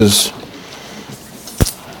It's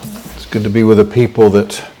good to be with a people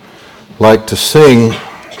that like to sing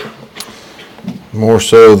more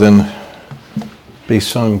so than be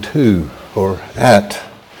sung to or at.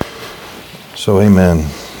 So amen.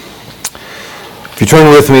 If you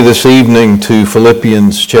turn with me this evening to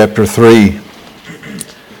Philippians chapter 3,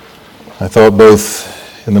 I thought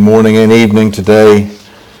both in the morning and evening today,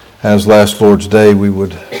 as last Lord's Day, we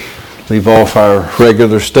would leave off our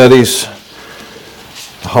regular studies.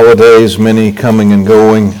 Holidays, many coming and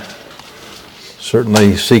going.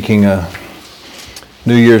 Certainly seeking a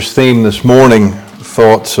New Year's theme this morning,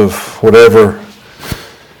 thoughts of whatever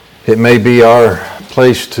it may be our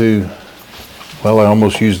place to, well, I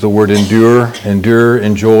almost used the word endure,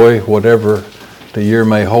 enjoy, whatever the year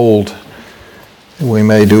may hold. We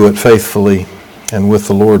may do it faithfully and with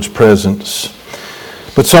the Lord's presence.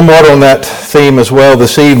 But somewhat on that theme as well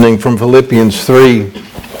this evening from Philippians 3,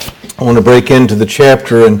 I want to break into the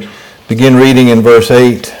chapter and begin reading in verse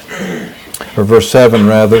 8, or verse 7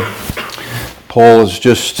 rather. Paul has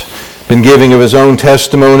just been giving of his own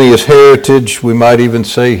testimony, his heritage, we might even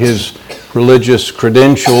say his religious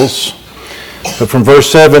credentials. But from verse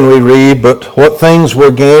 7 we read, "But what things were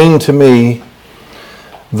gain to me,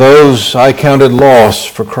 those I counted loss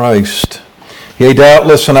for Christ. Yea,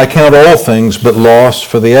 doubtless, and I count all things but loss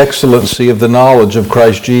for the excellency of the knowledge of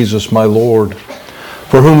Christ Jesus my Lord,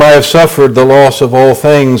 for whom I have suffered the loss of all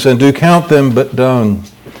things, and do count them but dung,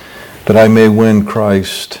 that I may win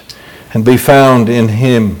Christ, and be found in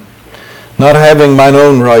him, not having mine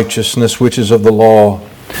own righteousness which is of the law,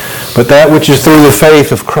 but that which is through the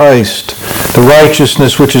faith of Christ, the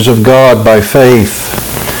righteousness which is of God by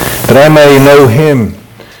faith, that I may know him,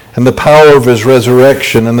 and the power of his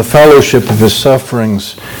resurrection, and the fellowship of his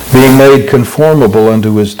sufferings, being made conformable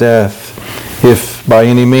unto his death, if by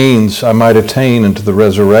any means I might attain unto the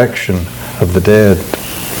resurrection of the dead.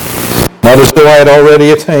 Not as though I had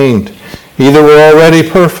already attained, either were already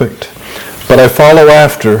perfect, but I follow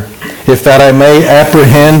after, if that I may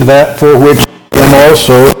apprehend that for which I am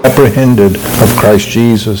also apprehended of Christ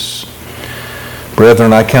Jesus.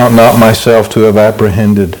 Brethren, I count not myself to have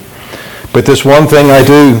apprehended, but this one thing I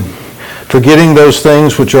do, forgetting those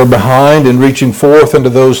things which are behind and reaching forth unto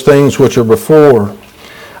those things which are before,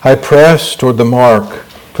 I press toward the mark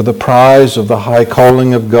for the prize of the high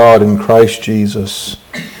calling of God in Christ Jesus.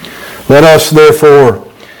 Let us therefore,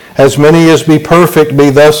 as many as be perfect, be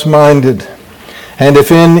thus minded. And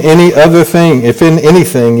if in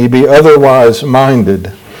anything ye be otherwise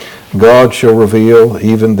minded, God shall reveal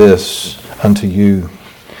even this unto you.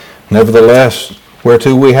 Nevertheless,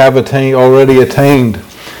 whereto we have already attained,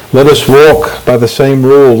 let us walk by the same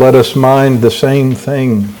rule, let us mind the same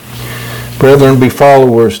thing. Brethren, be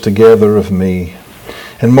followers together of me,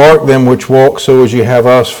 and mark them which walk so as ye have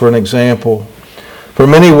us for an example. For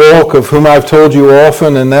many walk, of whom I've told you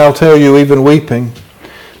often, and now tell you even weeping,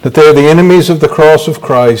 that they are the enemies of the cross of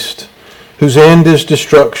Christ, whose end is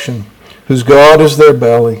destruction, whose God is their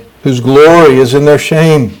belly, whose glory is in their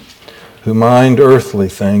shame, who mind earthly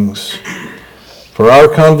things. For our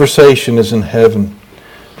conversation is in heaven,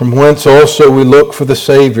 from whence also we look for the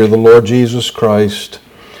Savior, the Lord Jesus Christ,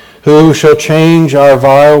 who shall change our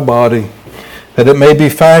vile body, that it may be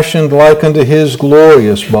fashioned like unto his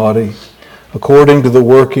glorious body, according to the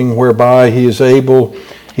working whereby he is able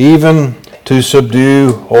even to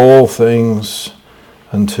subdue all things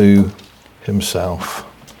unto himself."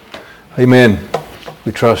 Amen.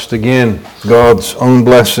 We trust again God's own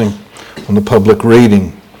blessing on the public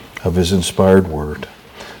reading of his inspired word.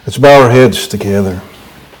 Let's bow our heads together.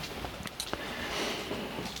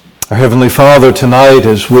 Our Heavenly Father, tonight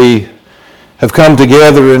as we have come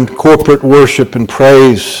together in corporate worship and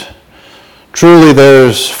praise, truly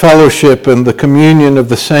there's fellowship in the communion of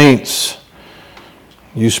the saints.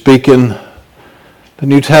 You speak in the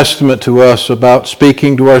New Testament to us about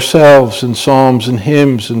speaking to ourselves in psalms and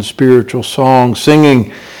hymns and spiritual songs,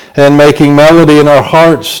 singing and making melody in our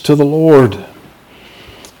hearts to the Lord.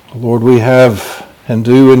 Lord, we have and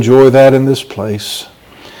do enjoy that in this place.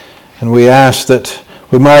 And we ask that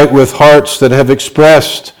we might, with hearts that have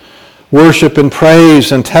expressed worship and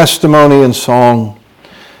praise and testimony and song,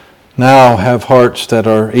 now have hearts that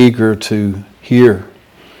are eager to hear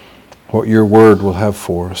what your word will have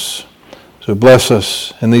for us. So bless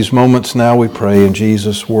us in these moments now, we pray, in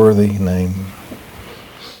Jesus' worthy name.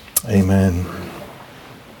 Amen.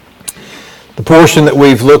 The portion that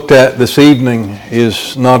we've looked at this evening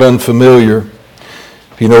is not unfamiliar.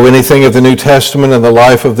 If you know anything of the New Testament and the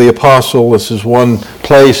life of the apostle, this is one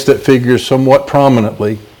place that figures somewhat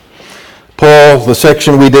prominently. Paul, the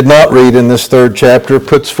section we did not read in this third chapter,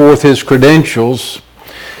 puts forth his credentials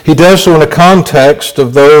He does so in a context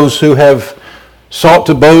of those who have sought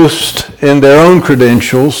to boast in their own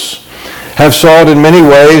credentials, have sought in many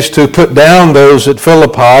ways to put down those at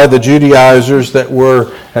Philippi, the Judaizers that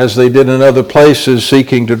were, as they did in other places,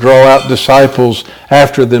 seeking to draw out disciples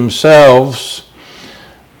after themselves.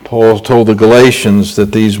 Paul told the Galatians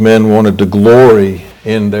that these men wanted to glory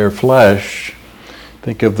in their flesh.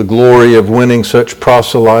 Think of the glory of winning such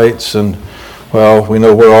proselytes, and, well, we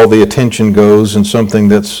know where all the attention goes in something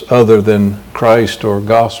that's other than Christ or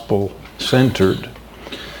gospel-centered.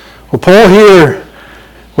 Well, Paul here,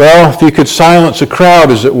 well, if you could silence a crowd,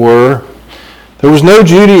 as it were, there was no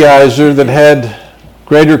Judaizer that had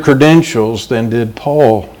greater credentials than did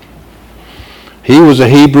Paul. He was a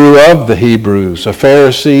Hebrew of the Hebrews, a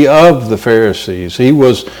Pharisee of the Pharisees. He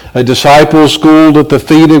was a disciple schooled at the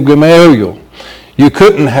feet of Gamaliel. You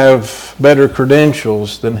couldn't have better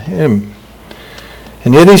credentials than him.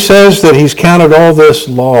 And yet he says that he's counted all this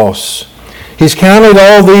loss. He's counted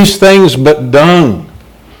all these things but dung,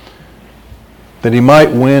 that he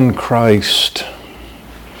might win Christ.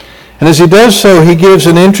 And as he does so, he gives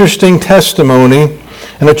an interesting testimony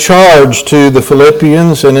and a charge to the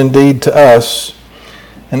Philippians and indeed to us.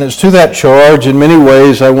 And it's to that charge, in many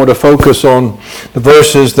ways, I want to focus on the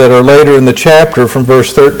verses that are later in the chapter, from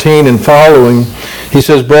verse 13 and following. He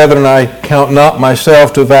says, "Brethren, I count not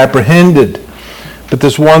myself to have apprehended, but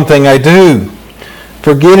this one thing I do,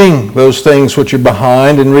 forgetting those things which are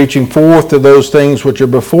behind and reaching forth to those things which are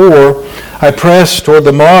before, I press toward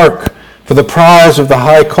the mark for the prize of the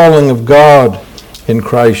high calling of God in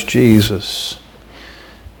Christ Jesus."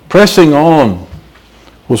 Pressing on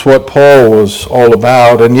was what Paul was all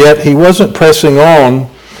about, and yet he wasn't pressing on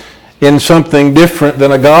in something different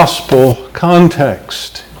than a gospel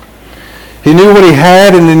context. He knew what he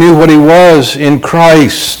had and he knew what he was in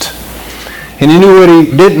Christ. And he knew what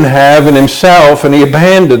he didn't have in himself, and he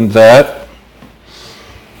abandoned that.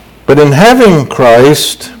 But in having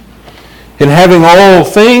Christ, in having all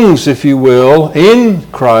things, if you will, in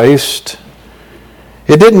Christ,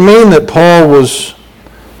 it didn't mean that Paul was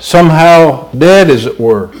somehow dead, as it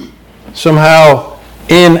were, somehow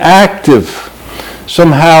inactive,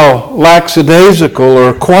 somehow lackadaisical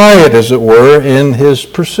or quiet, as it were, in his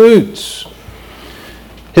pursuits.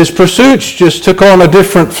 His pursuits just took on a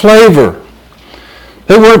different flavor.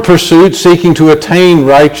 They weren't pursuits seeking to attain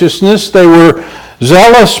righteousness. They were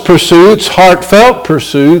zealous pursuits, heartfelt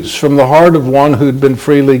pursuits from the heart of one who'd been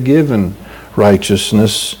freely given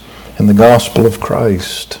righteousness in the gospel of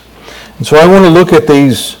Christ. And so I want to look at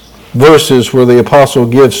these verses where the apostle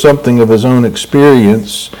gives something of his own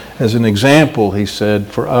experience as an example, he said,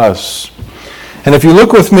 for us. And if you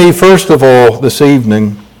look with me, first of all, this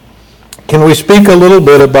evening, can we speak a little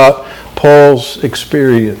bit about Paul's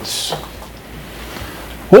experience?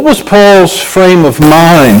 What was Paul's frame of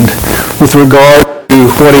mind with regard to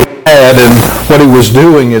what he had and what he was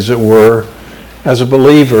doing, as it were, as a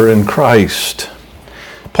believer in Christ?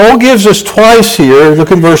 Paul gives us twice here,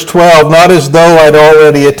 look in verse 12, not as though I'd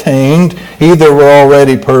already attained, either were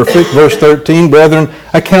already perfect. Verse 13, "Brethren,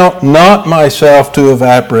 I count not myself to have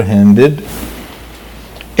apprehended."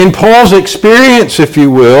 In Paul's experience, if you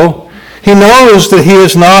will, he knows that he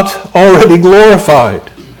is not already glorified.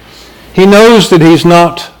 He knows that he's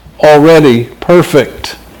not already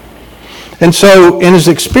perfect. And so in his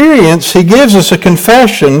experience, he gives us a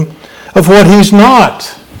confession of what he's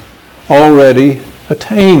not already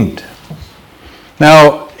attained.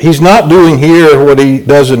 Now, he's not doing here what he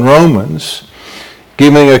does in Romans,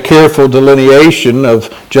 giving a careful delineation of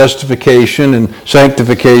justification and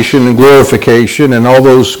sanctification and glorification and all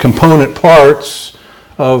those component parts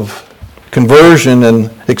of conversion and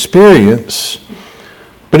experience.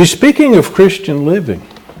 But he's speaking of Christian living.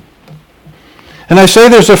 And I say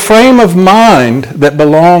there's a frame of mind that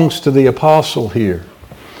belongs to the apostle here.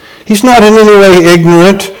 He's not in any way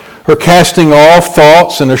ignorant or casting off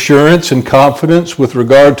thoughts and assurance and confidence with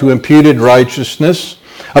regard to imputed righteousness,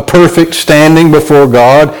 a perfect standing before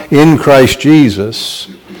God in Christ Jesus.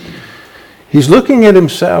 He's looking at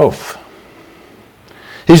himself.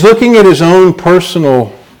 He's looking at his own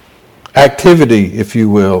personal activity, if you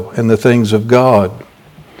will, in the things of God.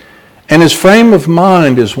 And his frame of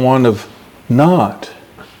mind is one of not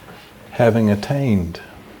having attained.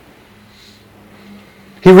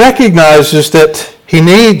 He recognizes that he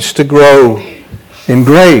needs to grow in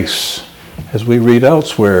grace, as we read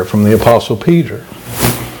elsewhere from the Apostle Peter.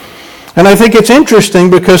 And I think it's interesting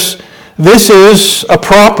because this is a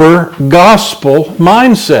proper gospel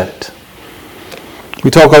mindset.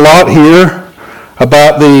 We talk a lot here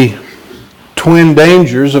about the twin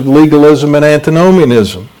dangers of legalism and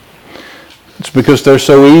antinomianism. It's because they're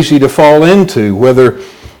so easy to fall into, whether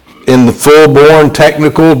in the full-born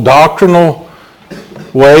technical doctrinal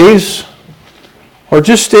ways, or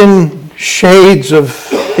just in shades of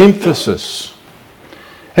emphasis.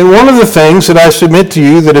 And one of the things that I submit to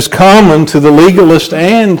you that is common to the legalist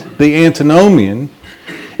and the antinomian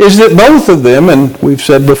is that both of them, and we've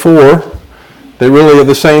said before, they really are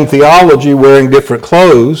the same theology wearing different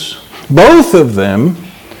clothes, both of them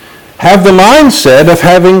have the mindset of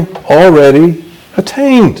having already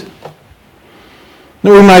attained.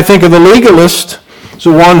 Now we might think of the legalist as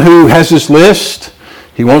the one who has this list.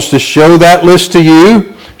 He wants to show that list to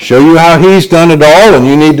you, show you how he's done it all, and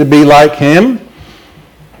you need to be like him.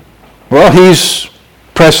 Well, he's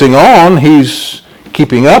pressing on. He's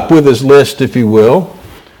keeping up with his list, if you will.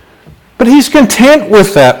 But he's content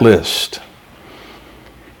with that list.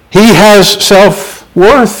 He has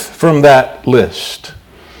self-worth from that list.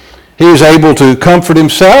 He is able to comfort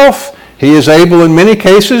himself. He is able, in many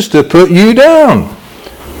cases, to put you down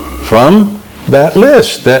from that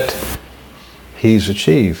list that he's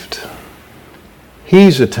achieved.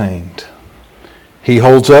 He's attained. He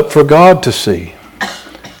holds up for God to see.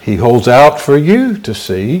 He holds out for you to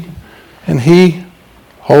see, and he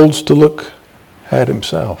holds to look at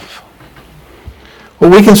himself. Well,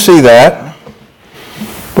 we can see that,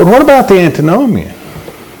 but what about the antinomian?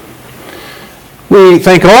 We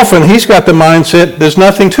think often he's got the mindset there's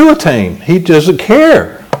nothing to attain. He doesn't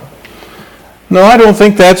care. No, I don't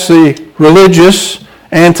think that's the religious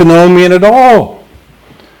antinomian at all.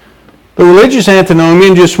 The religious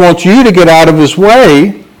antinomian just wants you to get out of his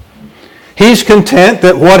way. He's content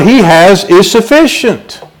that what he has is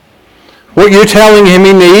sufficient. What you're telling him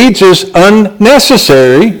he needs is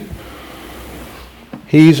unnecessary.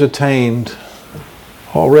 He's attained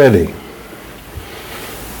already.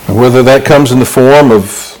 And whether that comes in the form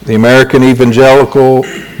of the American evangelical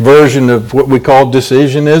version of what we call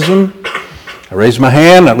decisionism, I raise my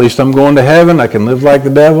hand, at least I'm going to heaven, I can live like the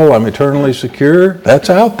devil, I'm eternally secure, that's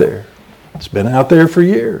out there. It's been out there for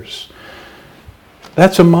years.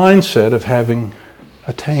 That's a mindset of having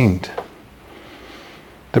attained.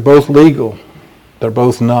 They're both legal. They're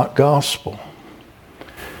both not gospel.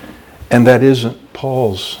 And that isn't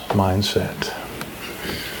Paul's mindset.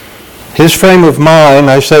 His frame of mind,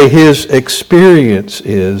 I say his experience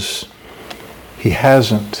is he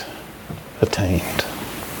hasn't attained.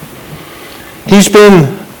 He's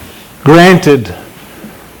been granted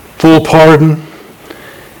full pardon.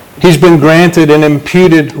 He's been granted an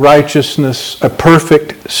imputed righteousness, a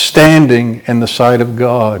perfect standing in the sight of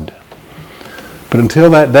God. But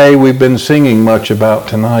until that day we've been singing much about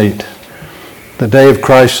tonight, the day of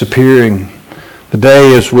Christ's appearing, the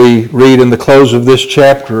day as we read in the close of this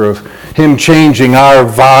chapter of him changing our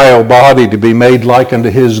vile body to be made like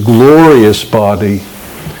unto his glorious body,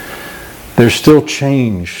 there's still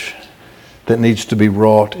change that needs to be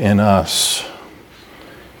wrought in us.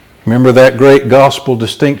 Remember that great gospel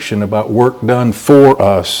distinction about work done for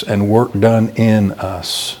us and work done in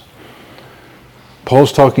us.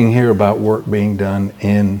 Paul's talking here about work being done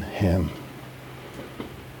in him.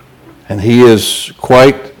 And he is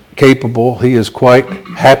quite capable, he is quite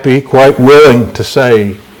happy, quite willing to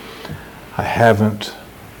say, I haven't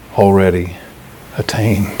already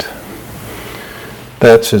attained.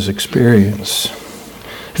 That's his experience.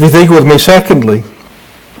 If you think with me, secondly,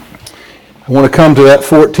 I want to come to that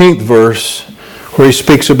 14th verse where he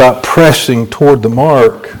speaks about pressing toward the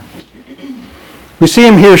mark. We see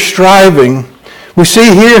him here striving. We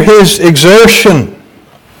see here his exertion.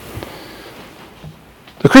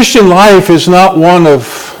 The Christian life is not one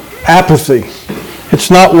of apathy. It's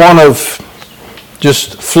not one of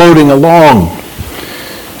just floating along.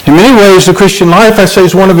 In many ways, the Christian life, I say,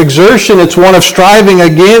 is one of exertion. It's one of striving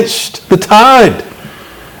against the tide,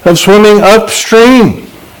 of swimming upstream.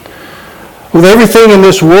 With everything in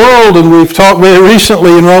this world, and we've talked very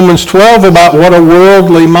recently in Romans 12 about what a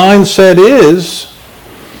worldly mindset is,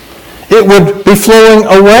 it would be flowing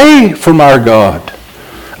away from our God,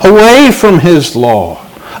 away from his law,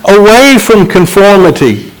 away from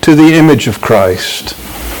conformity to the image of Christ.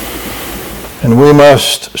 And we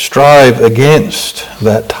must strive against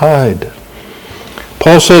that tide.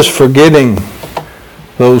 Paul says, forgetting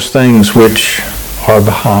those things which are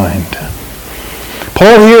behind.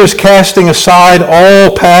 Paul here is casting aside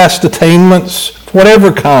all past attainments,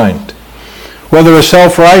 whatever kind, whether a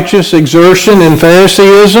self-righteous exertion in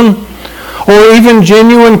Pharisaism or even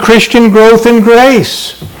genuine Christian growth in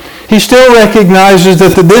grace. He still recognizes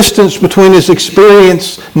that the distance between his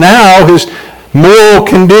experience now, his moral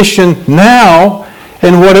condition now,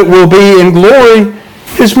 and what it will be in glory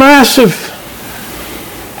is massive.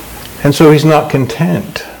 And so he's not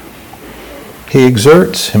content. He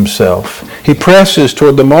exerts himself. He presses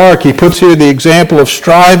toward the mark. He puts here the example of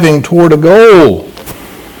striving toward a goal.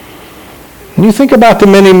 And you think about the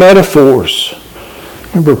many metaphors. I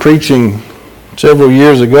remember preaching several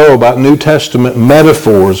years ago about New Testament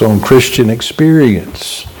metaphors on Christian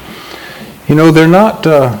experience. You know, they're not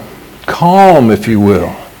calm, if you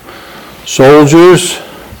will. Soldiers,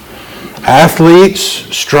 athletes,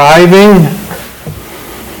 striving.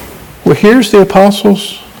 Well, here's the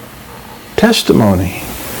apostles' testimony.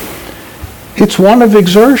 It's one of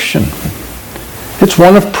exertion. It's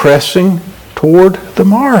one of pressing toward the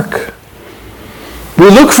mark. We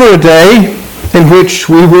look for a day in which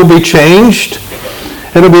we will be changed.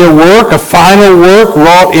 It'll be a work, a final work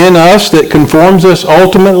wrought in us that conforms us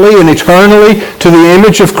ultimately and eternally to the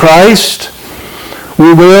image of Christ.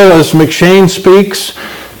 We will, as McShane speaks,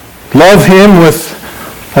 love Him with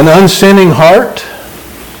an unsinning heart.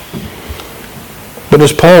 But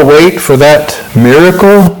does Paul wait for that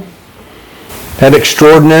miracle, that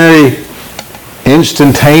extraordinary,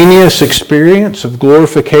 instantaneous experience of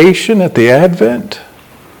glorification at the Advent?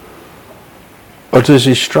 Or does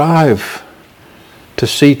he strive to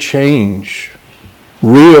see change,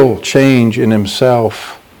 real change in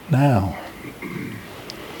himself now?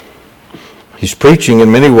 He's preaching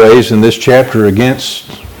in many ways in this chapter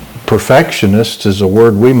against perfectionists, is a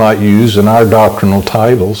word we might use in our doctrinal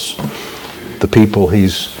titles, the people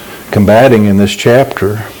he's combating in this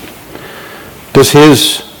chapter. Does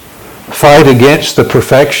his fight against the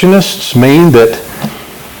perfectionists mean that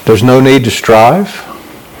there's no need to strive?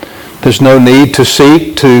 There's no need to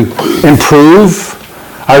seek to improve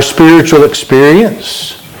our spiritual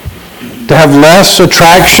experience? To have less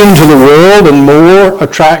attraction to the world and more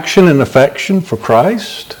attraction and affection for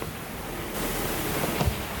Christ?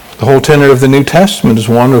 The whole tenor of the New Testament is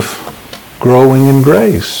one of growing in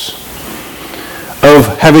grace, of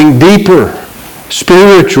having deeper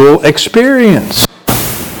spiritual experience.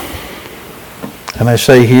 And I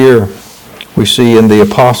say here, we see in the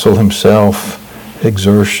apostle himself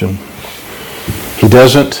exertion. He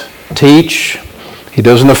doesn't teach, he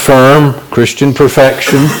doesn't affirm Christian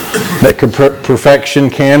perfection, that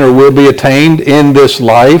perfection can or will be attained in this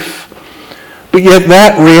life. But yet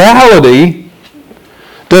that reality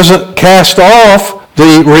doesn't cast off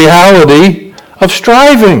the reality of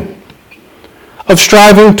striving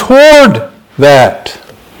toward that.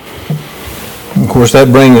 Of course,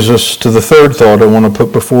 that brings us to the third thought I want to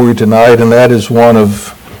put before you tonight, and that is one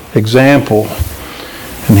of example.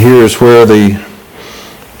 And here's where the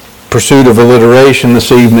pursuit of alliteration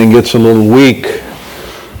this evening gets a little weak.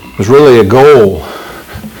 There's really a goal.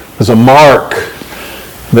 There's a mark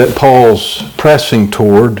that Paul's pressing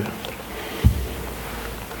toward.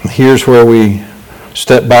 Here's where we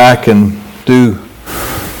step back and do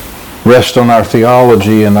rest on our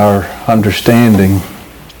theology and our understanding.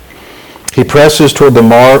 He presses toward the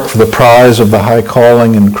mark for the prize of the high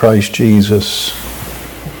calling in Christ Jesus.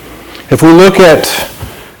 If we look at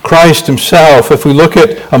Christ himself, if we look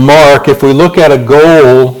at a mark, if we look at a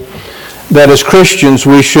goal that as Christians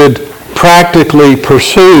we should practically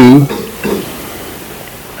pursue,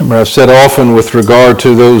 remember I've said often with regard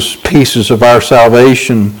to those pieces of our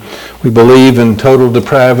salvation, we believe in total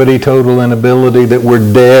depravity, total inability, that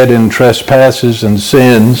we're dead in trespasses and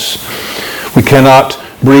sins. We cannot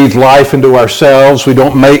breathe life into ourselves. We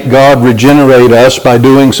don't make God regenerate us by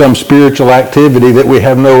doing some spiritual activity that we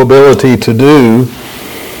have no ability to do.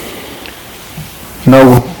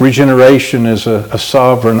 No, regeneration is a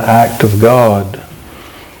sovereign act of God.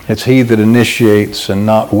 It's He that initiates and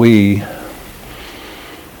not we.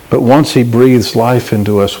 But once He breathes life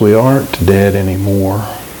into us, we aren't dead anymore.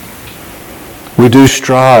 We do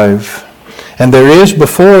strive. And there is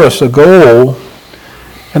before us a goal,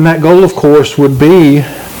 and that goal, of course, would be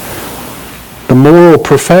the moral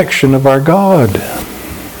perfection of our God.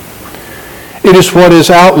 It is what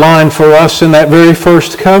is outlined for us in that very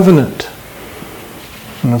first covenant.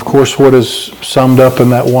 And of course, what is summed up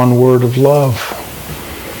in that one word of love.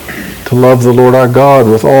 To love the Lord our God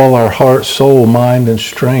with all our heart, soul, mind, and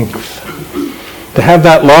strength. To have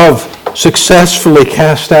that love successfully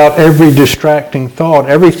cast out every distracting thought,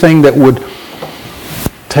 everything that would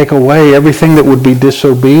take away, everything that would be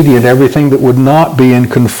disobedient, everything that would not be in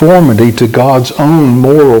conformity to God's own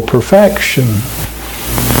moral perfection.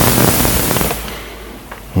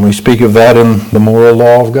 And we speak of that in the moral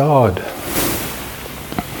law of God.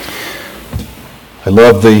 I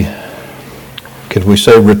love the, could we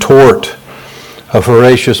say, retort of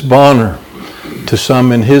Horatius Bonar to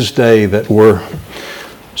some in his day that were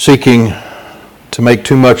seeking to make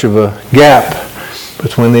too much of a gap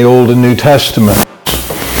between the Old and New Testament.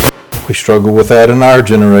 We struggle with that in our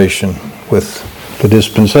generation, with the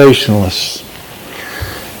dispensationalists.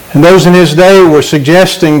 And those in his day were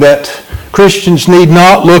suggesting that Christians need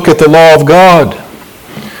not look at the law of God.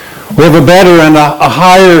 We have a better and a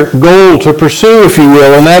higher goal to pursue, if you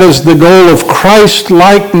will, and that is the goal of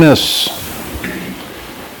Christ-likeness.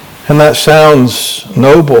 And that sounds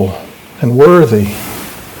noble and worthy.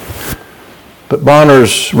 But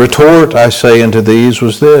Bonner's retort, I say, into these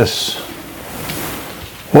was this: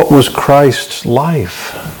 what was Christ's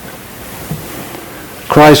life?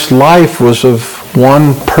 Christ's life was of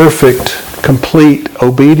one perfect, complete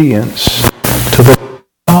obedience to the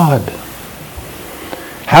God.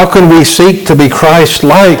 How can we seek to be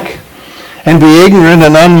Christ-like and be ignorant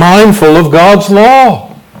and unmindful of God's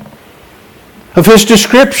law, of his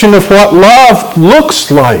description of what love looks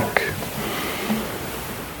like?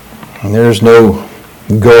 And there's no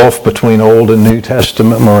gulf between Old and New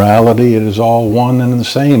Testament morality. It is all one and the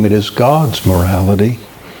same. It is God's morality.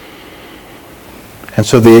 And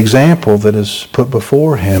so the example that is put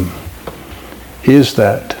before him is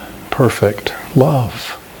that perfect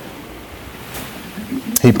love.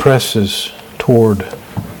 He presses toward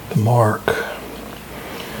the mark.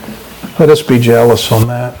 Let us be jealous on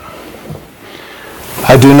that.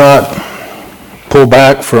 I do not pull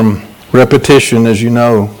back from repetition, as you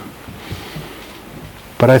know.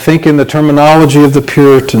 But I think in the terminology of the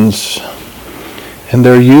Puritans and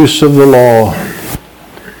their use of the law,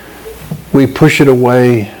 we push it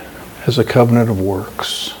away as a covenant of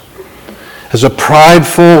works, as a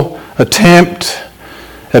prideful attempt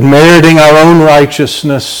at meriting our own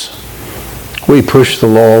righteousness. We push the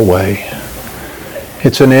law away.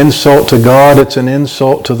 It's an insult to God, it's an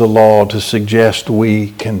insult to the law to suggest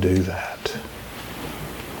we can do that.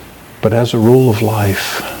 But as a rule of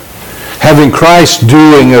life, having Christ's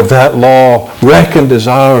doing of that law reckoned as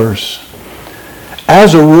ours,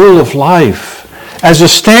 as a rule of life, as a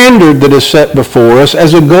standard that is set before us,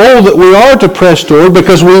 as a goal that we are to press toward,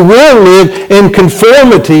 because we will live in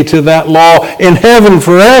conformity to that law in heaven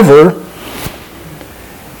forever,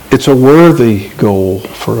 it's a worthy goal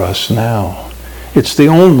for us now. It's the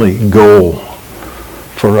only goal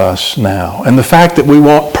for us now. And the fact that we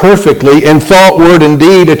won't perfectly, in thought, word, and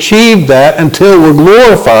deed, achieve that until we're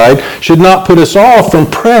glorified should not put us off from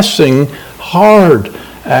pressing hard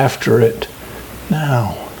after it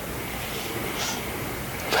now.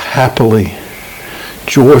 Happily,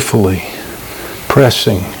 joyfully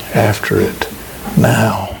pressing after it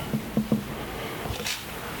now.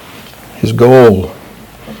 His goal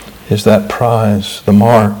is that prize, the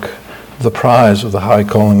mark, the prize of the high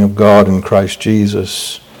calling of God in Christ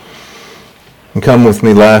Jesus. And come with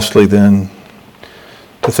me lastly then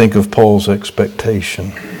to think of Paul's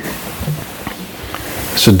expectation.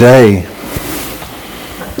 It's a day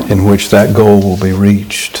in which that goal will be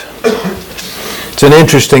reached. It's an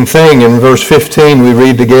interesting thing. In verse 15 we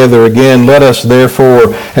read together again, "Let us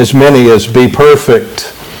therefore, as many as be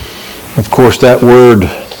perfect." Of course, that word,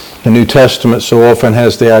 the New Testament so often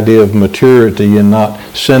has the idea of maturity and not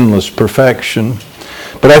sinless perfection.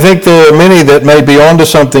 But I think there are many that may be onto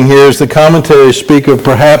something here as the commentaries speak of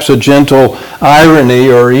perhaps a gentle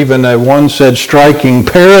irony, or even a, one said, striking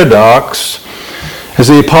paradox, as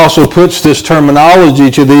the apostle puts this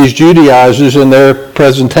terminology to these Judaizers in their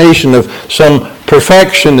presentation of some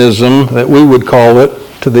perfectionism, that we would call it,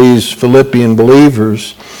 to these Philippian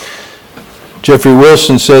believers. Jeffrey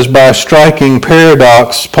Wilson says, by a striking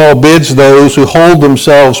paradox, Paul bids those who hold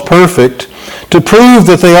themselves perfect to prove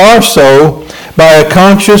that they are so by a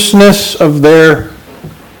consciousness of their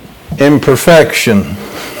imperfection.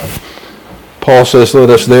 Paul says, let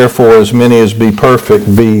us therefore, as many as be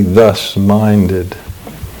perfect, be thus minded.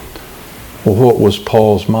 Well, what was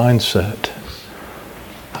Paul's mindset?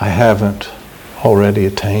 I haven't already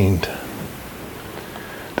attained.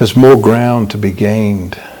 There's more ground to be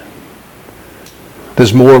gained.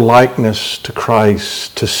 There's more likeness to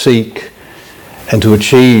Christ to seek and to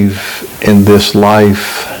achieve in this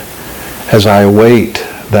life as I await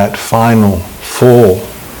that final, full,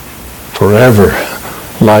 forever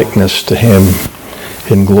likeness to Him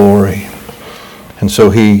in glory. And so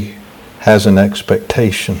he has an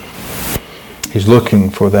expectation. He's looking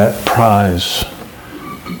for that prize,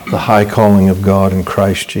 the high calling of God in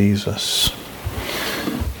Christ Jesus.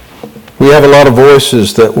 We have a lot of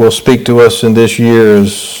voices that will speak to us in this year,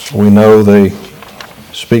 as we know they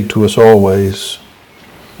speak to us always.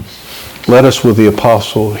 Let us, with the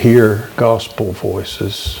apostle, hear gospel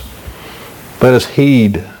voices. Let us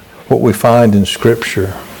heed what we find in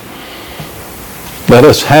Scripture. Let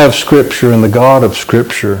us have Scripture and the God of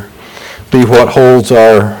Scripture be what holds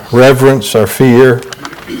our reverence, our fear.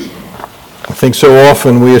 I think so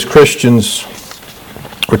often we as Christians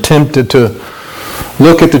are tempted to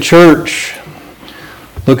look at the church,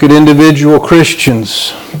 look at individual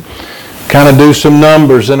Christians, kind of do some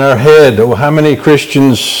numbers in our head. Oh, how many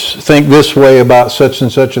Christians think this way about such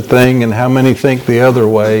and such a thing, and how many think the other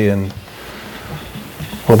way? And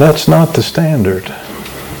well, that's not the standard.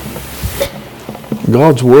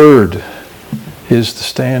 God's Word is the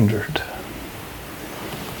standard.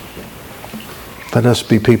 Let us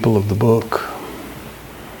be people of the book.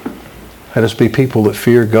 Let us be people that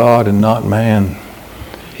fear God and not man,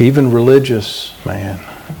 even religious man.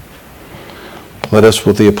 Let us,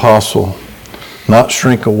 with the apostle, not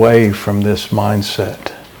shrink away from this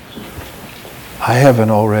mindset. I haven't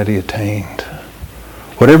already attained.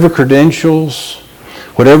 Whatever credentials,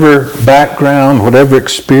 whatever background, whatever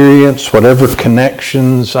experience, whatever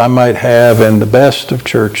connections I might have in the best of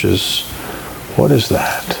churches, what is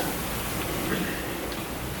that?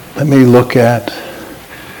 Let me look at,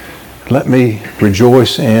 let me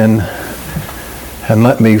rejoice in, and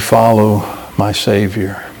let me follow my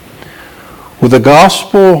Savior. With the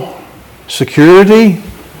gospel security,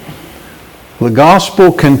 the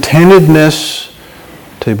gospel contentedness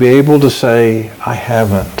to be able to say, I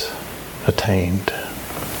haven't attained.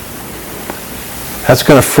 That's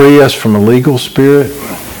going to free us from a legal spirit.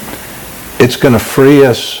 It's going to free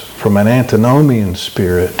us from an antinomian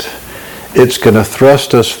spirit. It's going to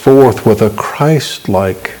thrust us forth with a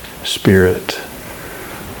Christ-like spirit,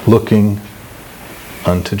 looking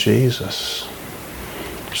unto Jesus.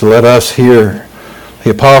 So let us hear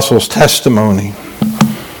the apostles' testimony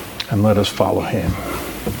and let us follow him.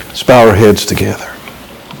 Let's bow our heads together.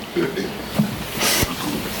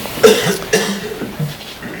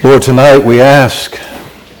 Lord, tonight we ask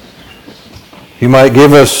you might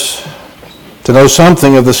give us to know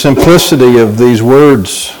something of the simplicity of these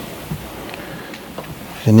words.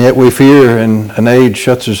 And yet we fear in an age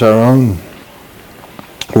such as our own,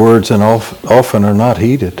 words and often are not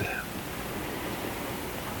heeded.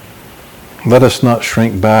 Let us not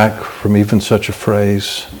shrink back from even such a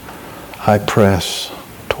phrase, I press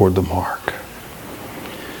toward the mark.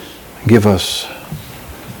 Give us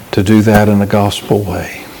to do that in a gospel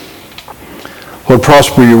way. Lord,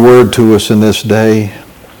 prosper your word to us in this day.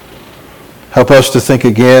 Help us to think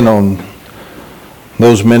again on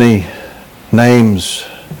those many names,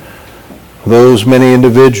 those many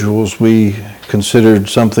individuals we considered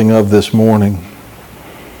something of this morning.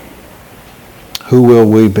 Who will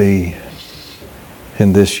we be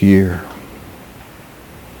in this year?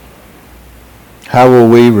 How will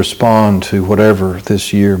we respond to whatever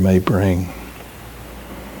this year may bring?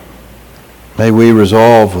 May we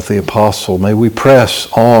resolve with the apostle. May we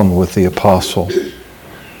press on with the apostle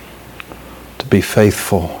to be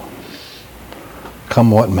faithful,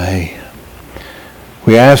 come what may.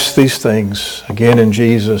 We ask these things again in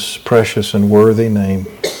Jesus' precious and worthy name.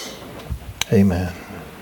 Amen.